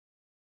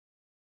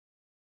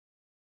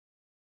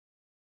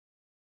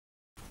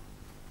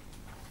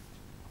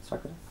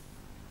start करें.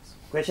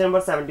 Question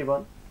number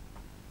 71.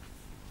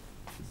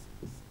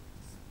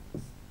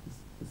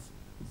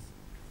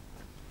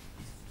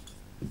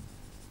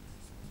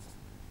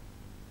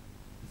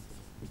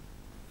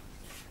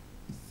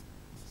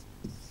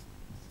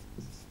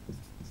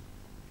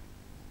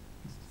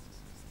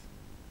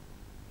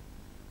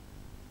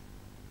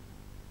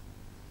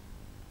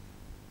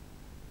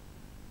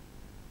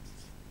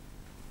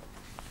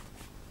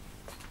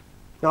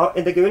 Now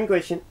in the given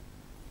question,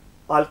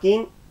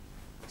 alkene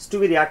is to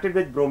be reacted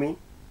with bromine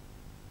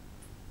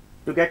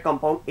to get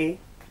compound A,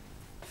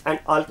 and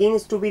alkene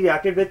is to be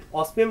reacted with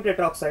osmium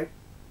tetroxide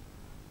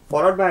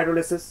followed by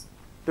hydrolysis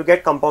to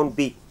get compound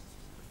B.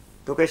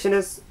 The question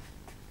is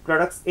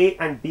products A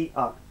and B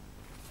are.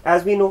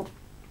 As we know,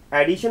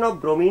 addition of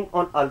bromine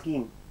on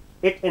alkene,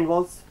 it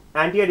involves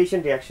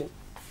anti-addition reaction.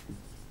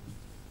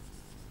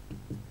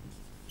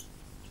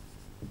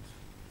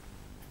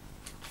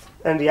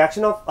 And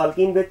reaction of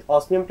alkene with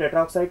osmium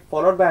tetroxide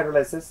followed by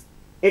hydrolysis,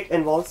 it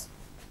involves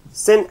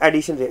syn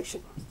addition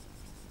reaction.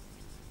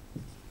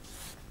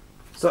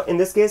 So in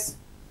this case,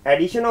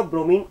 addition of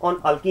bromine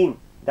on alkene,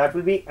 that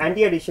will be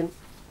anti-addition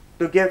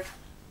to give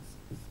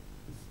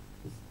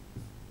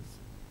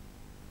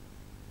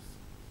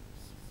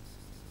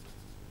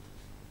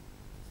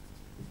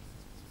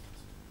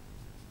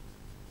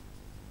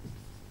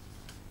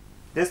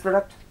this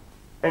product,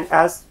 and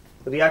as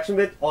reaction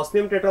with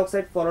osmium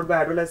tetroxide followed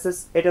by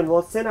hydrolysis, it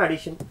involves syn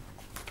addition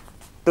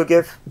to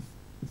give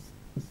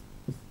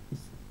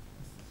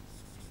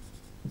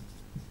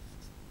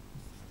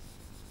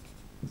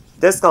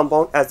this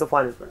compound as the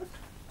final product.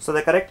 So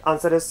the correct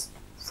answer is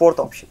fourth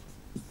option.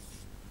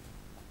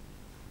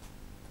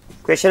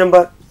 Question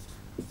number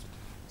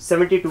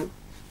 72.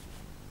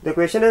 The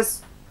question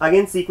is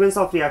again sequence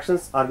of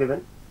reactions are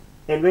given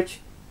in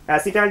which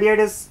acetaldehyde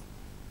is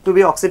to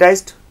be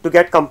oxidized to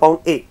get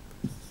compound A.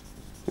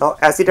 Now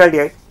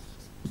acetaldehyde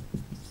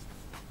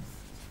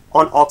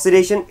on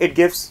oxidation, it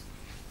gives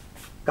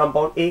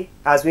compound A.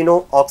 As we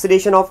know,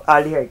 oxidation of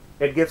aldehyde,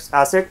 it gives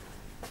acid.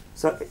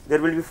 So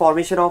there will be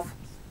formation of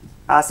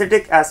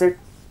acetic acid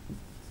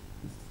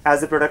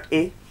as the product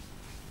A.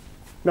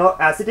 Now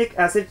acetic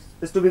acid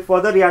is to be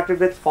further reacted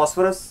with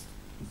phosphorus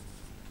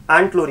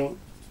and chlorine.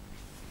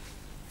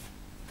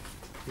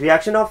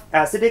 Reaction of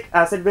acetic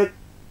acid with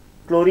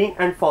chlorine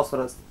and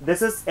phosphorus,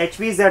 this is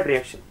HVZ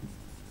reaction.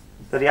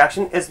 The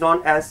reaction is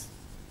known as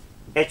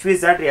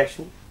HVZ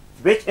reaction,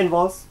 which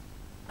involves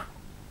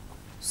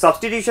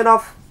substitution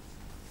of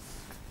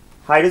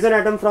hydrogen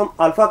atom from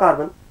alpha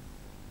carbon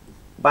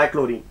by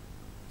chlorine.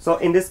 So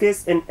in this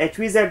case, in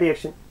HVZ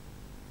reaction,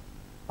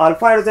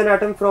 alpha hydrogen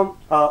atom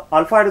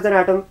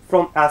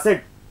from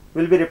acid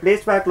will be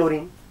replaced by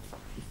chlorine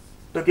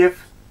to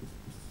give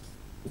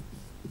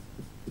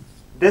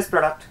this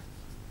product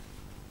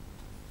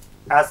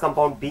as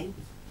compound B.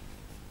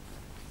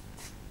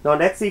 Now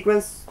next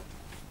sequence,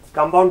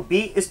 compound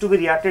B is to be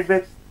reacted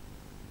with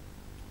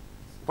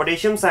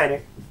potassium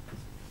cyanide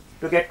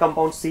to get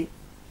compound C.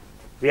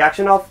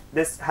 Reaction of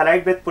this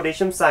halide with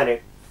potassium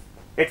cyanide,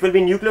 it will be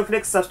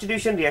nucleophilic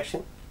substitution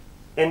reaction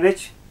in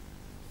which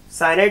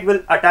cyanide will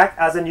attack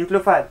as a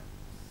nucleophile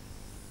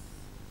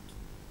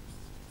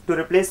to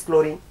replace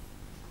chlorine.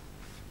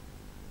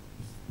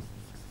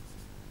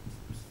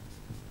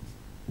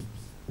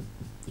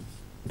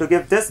 To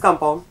give this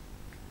compound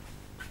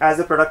as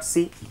a product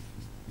C.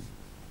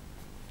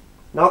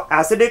 Now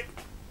acidic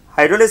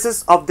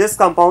hydrolysis of this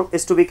compound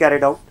is to be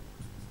carried out,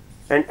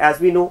 and as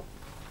we know,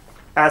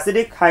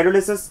 acidic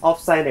hydrolysis of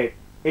cyanide,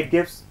 it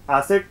gives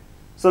acid.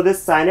 So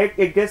this cyanide,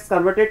 it gets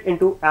converted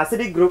into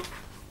acidic group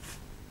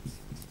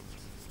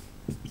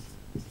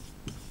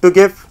to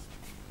give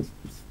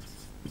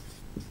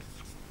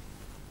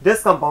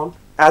this compound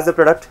as a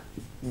product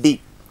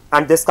D,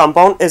 and this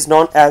compound is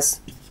known as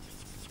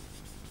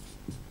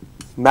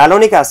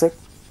malonic acid.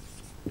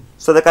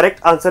 So the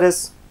correct answer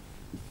is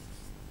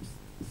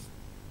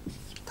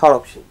third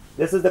option.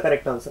 This is the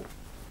correct answer.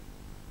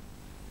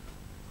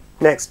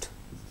 Next,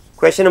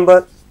 question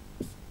number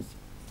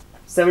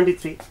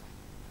 73.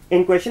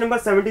 In question number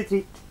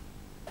 73,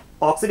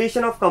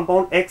 oxidation of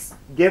compound X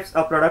gives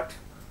a product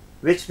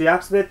which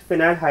reacts with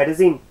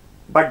phenylhydrazine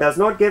but does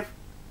not give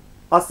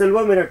a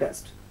silver mirror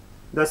test.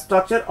 The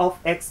structure of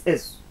X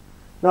is.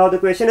 Now the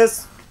question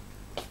is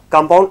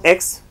compound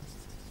X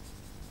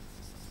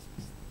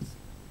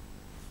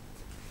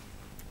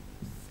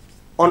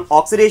on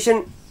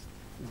oxidation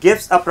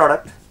gives a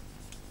product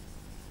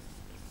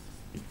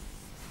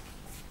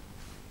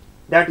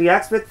that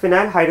reacts with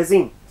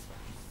phenylhydrazine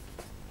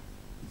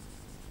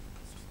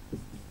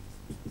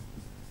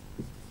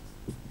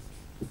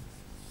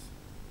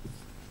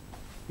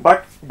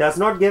but does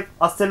not give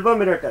a silver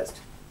mirror test.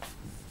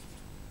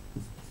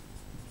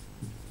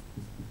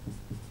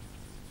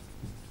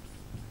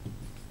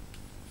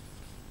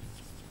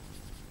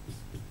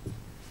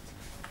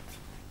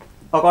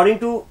 According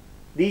to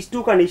these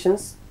two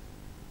conditions,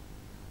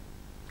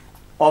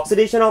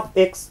 oxidation of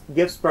X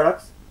gives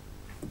products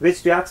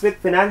which reacts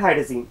with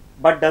phenylhydrazine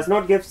but does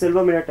not give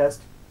silver mirror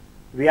test.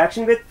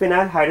 Reaction with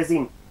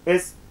phenylhydrazine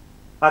is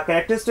a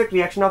characteristic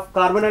reaction of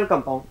carbonyl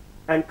compound,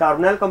 and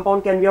carbonyl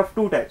compound can be of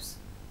two types.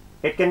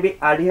 It can be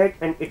aldehyde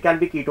and it can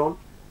be ketone,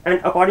 and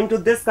according to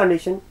this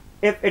condition,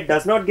 if it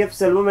does not give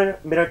silver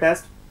mirror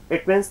test,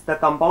 it means the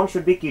compound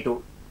should be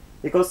ketone,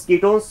 because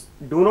ketones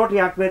do not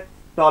react with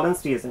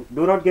tolerance reagent,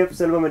 do not give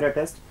silver mirror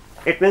test.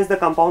 It means the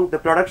compound, the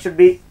product should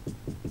be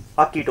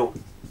a ketone.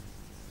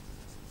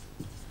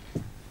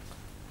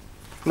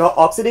 Now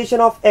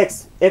oxidation of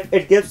X, if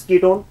it gives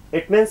ketone,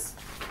 it means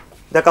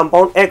the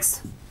compound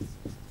X,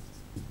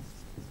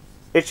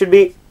 it should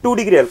be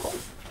 2-degree alcohol,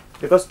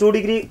 because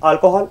 2-degree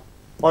alcohol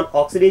on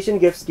oxidation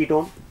gives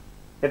ketone.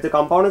 If the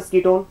compound is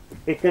ketone,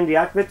 it can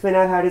react with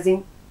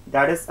phenylhydrazine,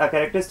 that is a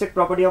characteristic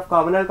property of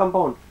carbonyl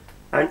compound,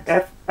 and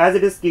as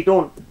it is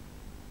ketone,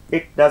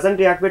 it doesn't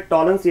react with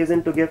tolerance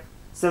reagent to give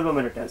silver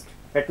mirror test.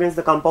 It means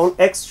the compound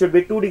X should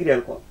be 2-degree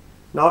alcohol.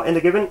 Now in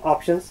the given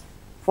options,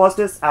 first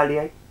is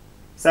aldehyde,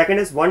 second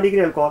is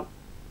 1-degree alcohol,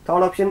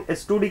 third option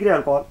is 2-degree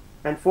alcohol,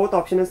 and fourth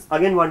option is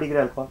again 1-degree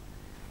alcohol.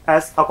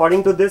 As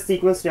according to this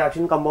sequence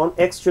reaction, compound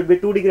X should be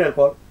 2-degree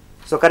alcohol.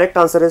 So correct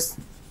answer is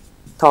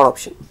third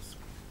option.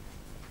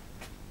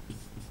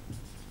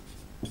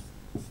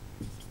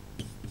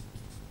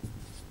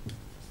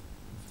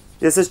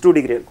 This is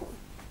 2-degree alcohol,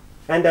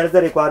 and that is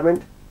the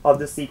requirement of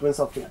this sequence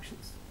of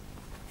reactions.